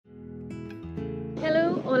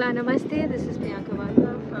Hola, Namaste. This is Priyanka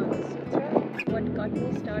Wadhwa from Sutra. What got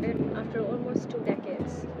me started after almost 2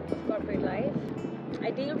 decades of corporate life.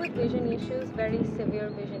 I deal with vision issues, very severe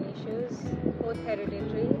vision issues, both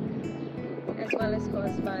hereditary as well as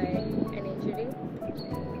caused by an injury.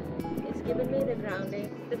 It's given me the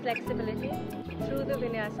grounding, the flexibility through the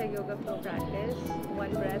Vinyasa yoga flow practice,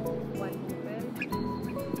 one breath, one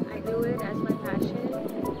movement. I do it as my passion,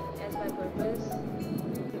 as my purpose,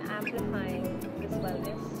 amplifying this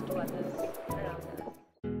wellness to others around us.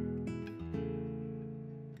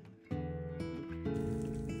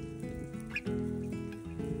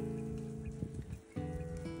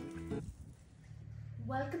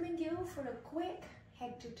 Welcoming you for a quick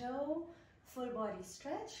head to toe full body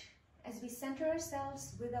stretch as we center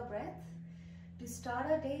ourselves with our breath to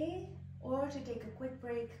start our day or to take a quick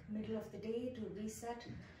break middle of the day to reset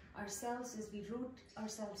ourselves as we root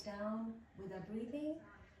ourselves down with our breathing,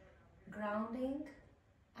 grounding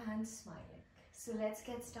and smiling. So let's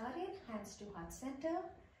get started. Hands to heart center.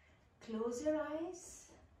 Close your eyes.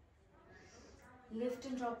 Lift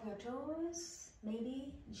and drop your toes.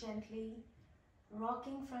 Maybe gently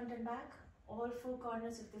rocking front and back. All four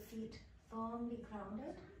corners of the feet firmly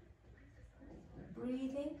grounded.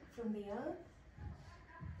 Breathing from the earth.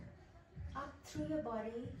 Up through your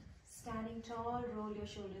body. Standing tall. Roll your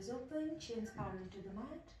shoulders open. Chins parallel to the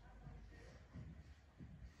mat.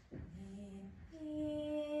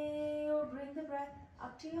 Inhale, bring the breath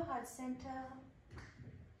up to your heart center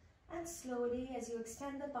and slowly as you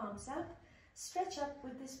extend the palms up, stretch up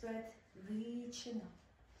with this breath, reaching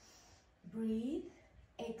up. Breathe,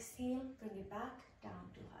 exhale, bring it back down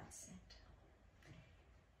to heart center.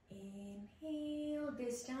 Inhale,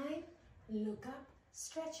 this time, look up,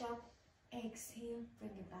 stretch up, exhale,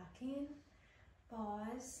 bring it back in,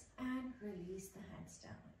 pause and release the hands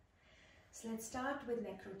down. So let's start with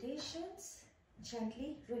neck rotations,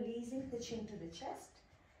 gently releasing the chin to the chest,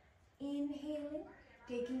 inhaling,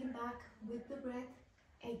 taking it back with the breath,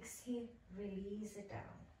 exhale, release it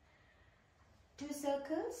down. 2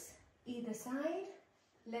 circles, either side,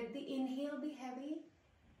 let the inhale be heavy,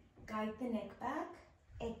 guide the neck back,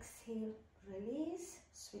 exhale, release,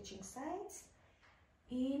 switching sides,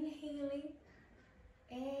 inhaling,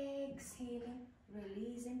 exhaling,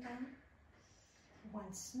 releasing down.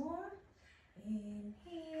 Once more.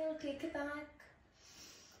 Inhale, take it back,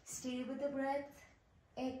 stay with the breath,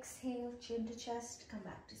 exhale, chin to chest, come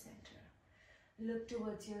back to center. Look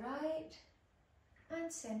towards your right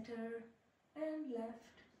and center and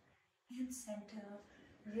left and center.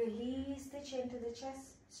 Release the chin to the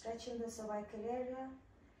chest, stretching the cervical area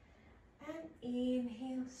and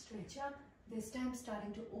inhale, stretch up. This time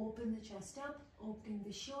starting to open the chest up, opening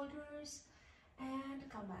the shoulders and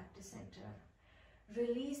come back to center.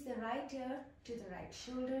 Release the right ear to the right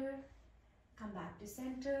shoulder, come back to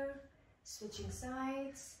center, switching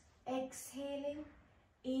sides, exhaling,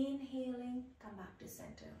 inhaling, come back to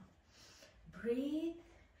center. Breathe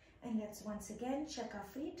and let's once again check our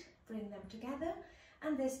feet, bring them together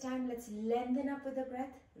and this time let's lengthen up with the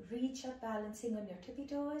breath, reach up balancing on your tippy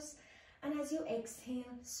toes and as you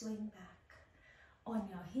exhale, swing back. On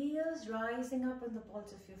your heels, rising up on the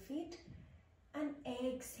balls of your feet, and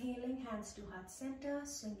exhaling, hands to heart center,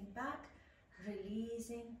 swinging back,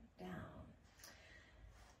 releasing down.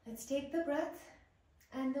 Let's take the breath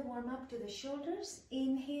and the warm up to the shoulders,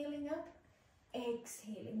 inhaling up,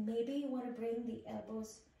 exhaling. Maybe you want to bring the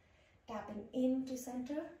elbows tapping into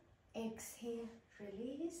center, exhale,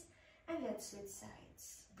 release, and let's switch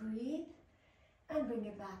sides. Breathe and bring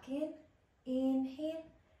it back in, inhale,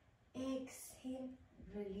 exhale,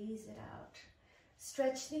 release it out.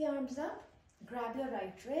 Stretch the arms up. Grab your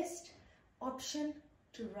right wrist, option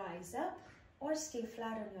to rise up or stay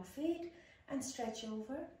flat on your feet and stretch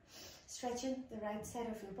over. Stretching the right side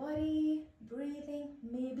of your body, breathing.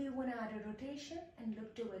 Maybe you want to add a rotation and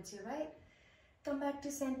look towards your right. Come back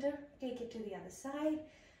to center, take it to the other side.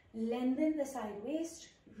 Lengthen the side waist,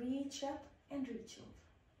 reach up and reach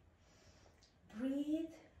over.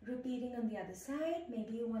 Breathe, repeating on the other side.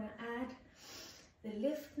 Maybe you want to add the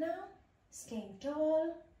lift now, staying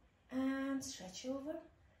tall. And stretch over.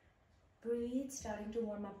 Breathe, starting to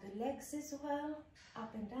warm up the legs as well.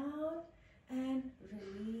 Up and down and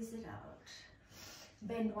release it out.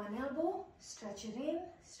 Bend one elbow, stretch it in,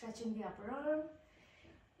 stretching the upper arm.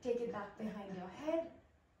 Take it back behind your head.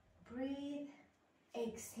 Breathe,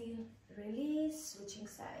 exhale, release, switching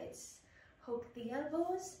sides. Hook the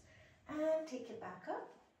elbows and take it back up.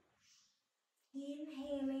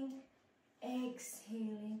 Inhaling,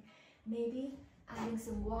 exhaling. Maybe adding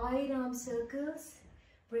some wide arm circles,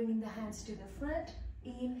 bringing the hands to the front,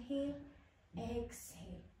 inhale,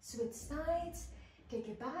 exhale, switch sides, Take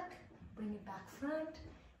it back, bring it back front.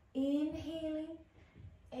 Inhaling,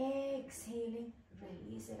 exhaling,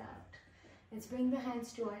 release it out. Let's bring the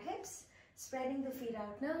hands to our hips, spreading the feet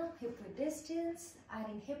out now, hip width distance,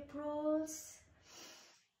 adding hip rolls.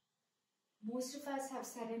 Most of us have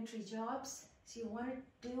sedentary jobs, so you want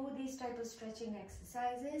to do these type of stretching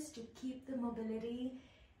exercises to keep the mobility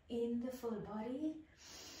in the full body.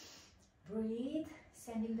 Breathe,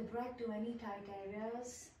 sending the breath to any tight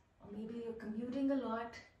areas, or maybe you're commuting a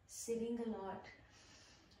lot, sitting a lot.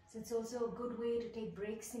 So it's also a good way to take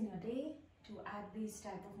breaks in your day to add these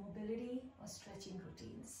type of mobility or stretching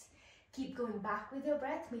routines. Keep going back with your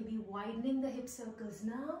breath, maybe widening the hip circles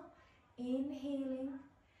now. Inhaling,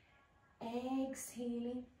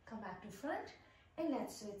 exhaling, come back to front, and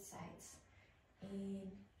let's switch sides.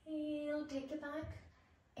 Inhale, take it back.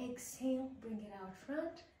 Exhale, bring it out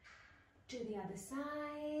front. To the other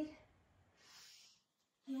side.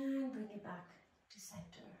 And bring it back to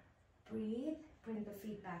center. Breathe, bring the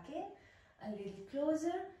feet back in. A little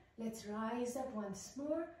closer. Let's rise up once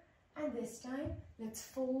more. And this time, let's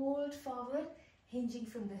fold forward, hinging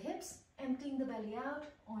from the hips, emptying the belly out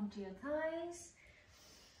onto your thighs.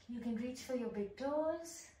 You can reach for your big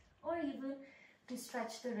toes, or even to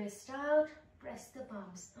stretch the wrist out, press the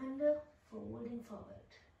palms under, folding forward.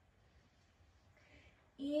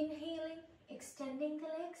 Inhaling, extending the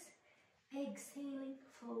legs, exhaling,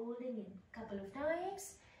 folding in. Couple of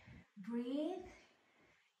times. Breathe,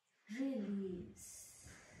 release.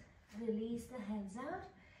 Release the hands out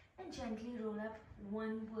and gently roll up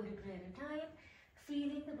one vertebra at a time,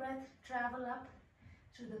 feeling the breath travel up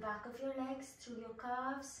through the back of your legs, through your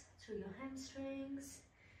calves, through your hamstrings,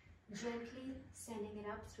 gently sending it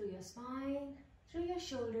up through your spine, through your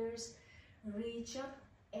shoulders. Reach up,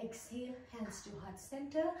 exhale, hands to heart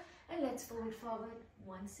center, and let's fold forward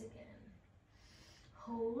once again.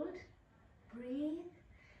 Hold, breathe,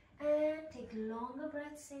 and take longer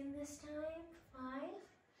breaths in this time. 5,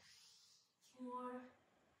 4,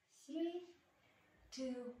 3,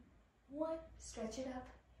 2, 1. Stretch it up.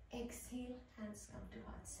 Exhale, hands come to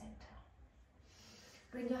heart center.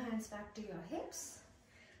 Bring your hands back to your hips.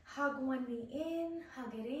 Hug one knee in,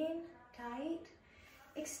 hug it in, tight.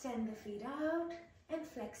 Extend the feet out and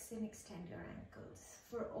flex and extend your ankles.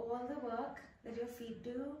 For all the work that your feet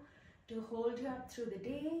do to hold you up through the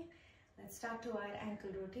day, let's start to add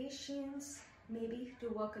ankle rotations. Maybe to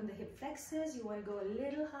work on the hip flexors, you want to go a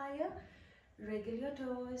little higher. Wriggle your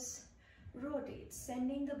toes, rotate,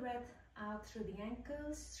 sending the breath out through the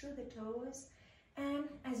ankles, through the toes. And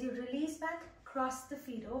as you release back, cross the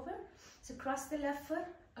feet over. So cross the left foot,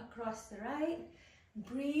 across the right.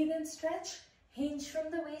 Breathe and stretch. Hinge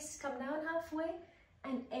from the waist, come down halfway.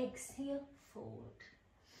 And exhale, fold.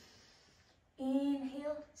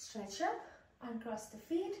 Inhale, stretch up, uncross the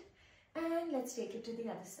feet. And let's take it to the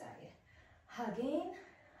other side. Hug in,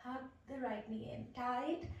 hug the right knee in,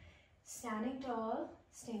 tight. Standing tall,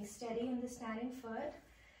 staying steady on the standing foot,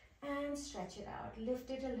 and stretch it out. Lift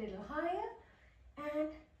it a little higher and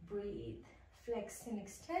breathe. Flex and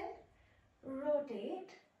extend, rotate.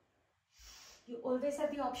 You always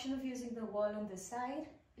have the option of using the wall on this side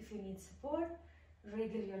if you need support.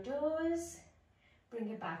 Wriggle your toes, bring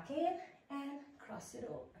it back in and cross it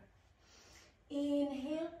over.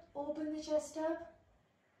 Inhale, open the chest up.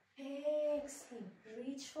 Exhale,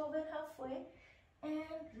 reach forward halfway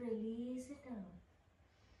and release it down.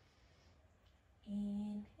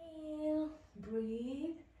 Inhale,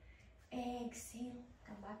 breathe, exhale,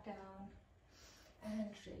 come back down and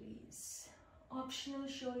release. Optional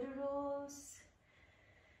shoulder rolls.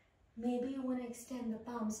 Maybe you want to extend the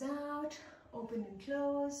palms out, open and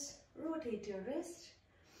close, rotate your wrist,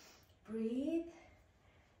 breathe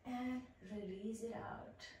and release it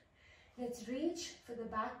out. Let's reach for the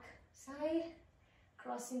back side,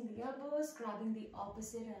 crossing the elbows, grabbing the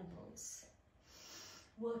opposite elbows.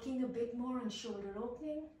 Working a bit more on shoulder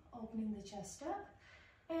opening, opening the chest up.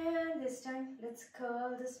 And this time, let's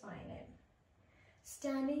curl the spine in.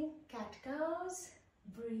 Standing cat-cows,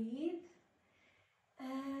 breathe,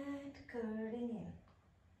 and curling in.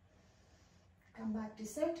 Come back to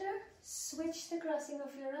center, switch the crossing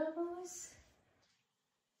of your elbows.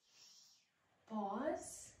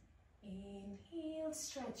 Pause, inhale,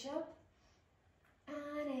 stretch up,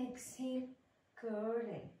 and exhale,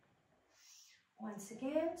 curling. Once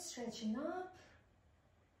again, stretching up,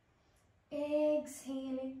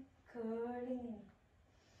 exhaling, curling in.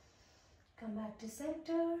 Come back to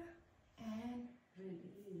center and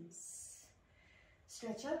release.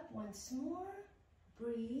 Stretch up once more,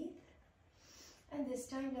 breathe. And this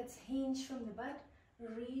time, let's hinge from the butt,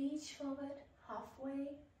 reach forward halfway,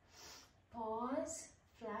 pause,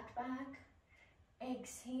 flat back,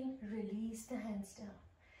 Exhale, release the hands down.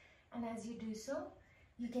 And as you do so,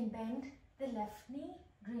 you can bend the left knee,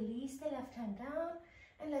 release the left hand down,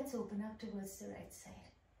 and let's open up towards the right side.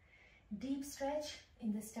 Deep stretch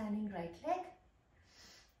in the standing right leg.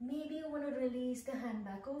 Maybe you want to release the hand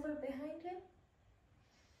back over behind you.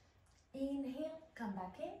 Inhale, come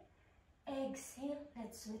back in. Exhale,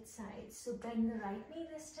 let's switch sides. So bend the right knee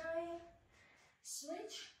this time.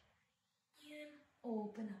 Switch and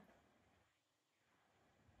open up.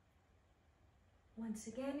 Once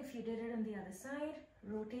again, if you did it on the other side,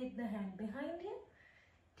 rotate the hand behind you,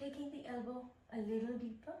 taking the elbow a little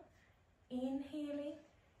deeper. Inhaling,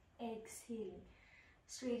 exhaling.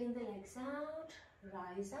 Straighten the legs out,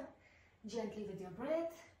 rise up, gently with your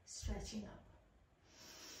breath, stretching up.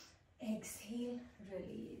 Exhale,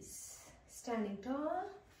 release. Standing tall,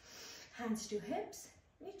 hands to hips.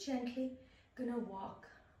 We're gently gonna walk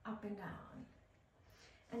up and down.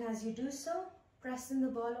 And as you do so, press in the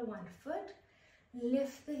ball of one foot,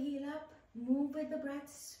 lift the heel up, move with the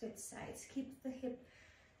breath, switch sides. Keep the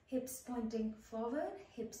hips pointing forward,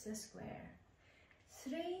 hips are square.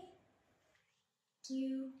 3,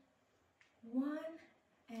 2, 1,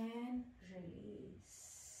 and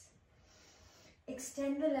release.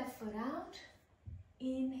 Extend the left foot out.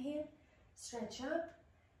 Inhale, stretch up.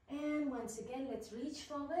 And once again, let's reach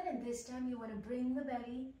forward. And this time you want to bring the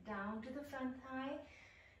belly down to the front thigh.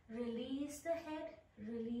 Release the head,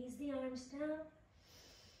 release the arms down.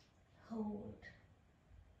 Hold.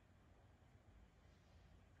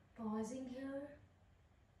 Pausing here.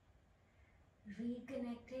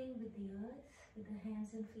 Reconnecting with the earth, with the hands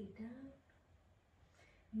and feet down.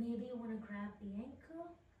 Maybe you want to grab the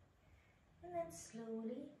ankle. And then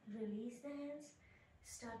slowly release the hands.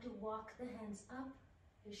 Start to walk the hands up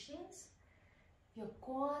your shins, your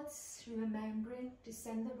quads, remembering to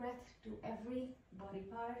send the breath to every body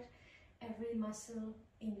part, every muscle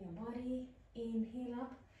in your body. Inhale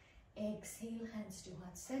up, exhale, hands to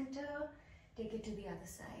heart center. Take it to the other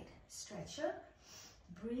side. Stretch up,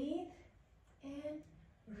 breathe, and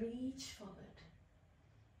reach forward.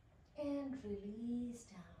 And release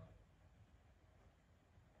down.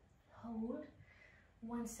 Hold.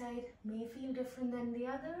 One side may feel different than the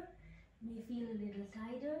other, may feel a little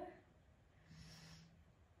tighter.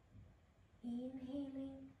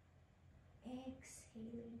 Inhaling,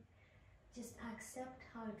 exhaling. Just accept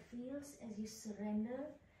how it feels as you surrender.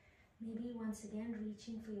 Maybe once again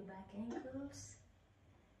reaching for your back ankles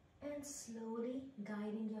and slowly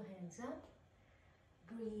guiding your hands up.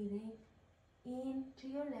 Breathing into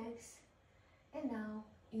your legs and now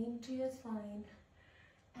into your spine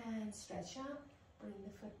and stretch up. Bring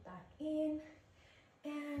the foot back in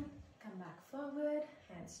and come back forward,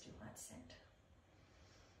 hands to heart center.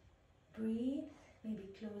 Breathe,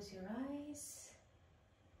 maybe close your eyes.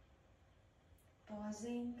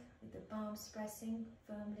 Pausing with the palms pressing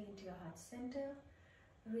firmly into your heart center.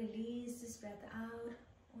 Release this breath out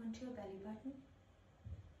onto your belly button.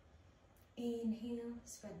 Inhale,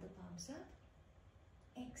 spread the palms up.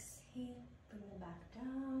 Exhale, bring them back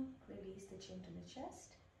down. Release the chin to the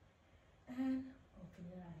chest. And open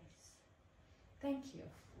your eyes. Thank you.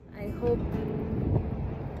 I hope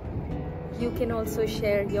you can also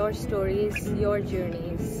share your stories, your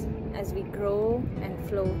journeys as we grow and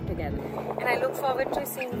flow together. And I look forward to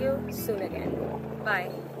seeing you soon again.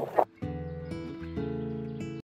 Bye.